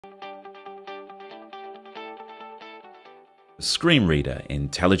A screen reader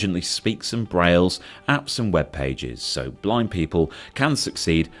intelligently speaks and brailles apps and web pages so blind people can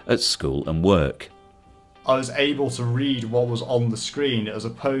succeed at school and work. I was able to read what was on the screen as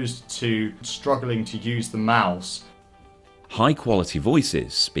opposed to struggling to use the mouse. High quality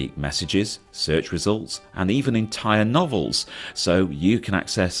voices speak messages, search results, and even entire novels, so you can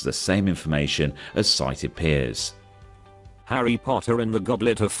access the same information as sighted peers. Harry Potter and the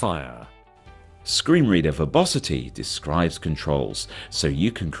Goblet of Fire. Screen reader verbosity describes controls, so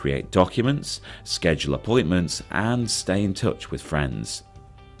you can create documents, schedule appointments, and stay in touch with friends.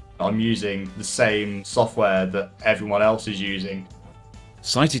 I'm using the same software that everyone else is using.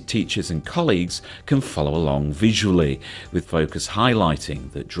 Sighted teachers and colleagues can follow along visually, with focus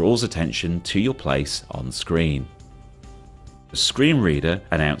highlighting that draws attention to your place on screen. The screen reader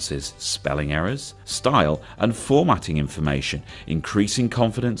announces spelling errors, style and formatting information, increasing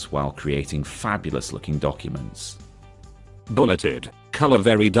confidence while creating fabulous looking documents. Bulleted, color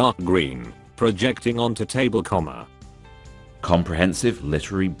very dark green, projecting onto table comma. Comprehensive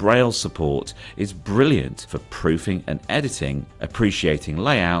literary braille support is brilliant for proofing and editing, appreciating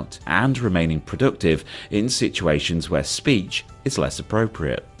layout, and remaining productive in situations where speech is less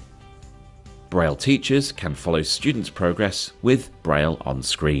appropriate. Braille teachers can follow students' progress with Braille on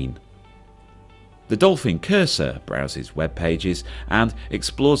screen. The Dolphin cursor browses web pages and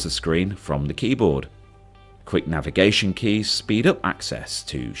explores the screen from the keyboard. Quick navigation keys speed up access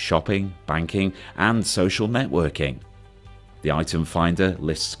to shopping, banking, and social networking. The item finder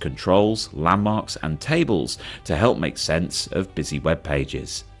lists controls, landmarks, and tables to help make sense of busy web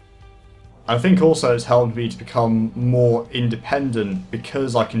pages. I think also it's helped me to become more independent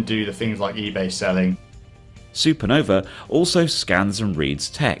because I can do the things like eBay selling. Supernova also scans and reads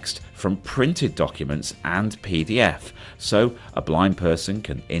text from printed documents and PDF, so a blind person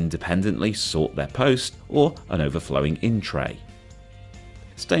can independently sort their post or an overflowing in tray.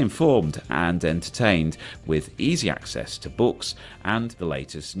 Stay informed and entertained with easy access to books and the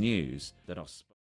latest news that are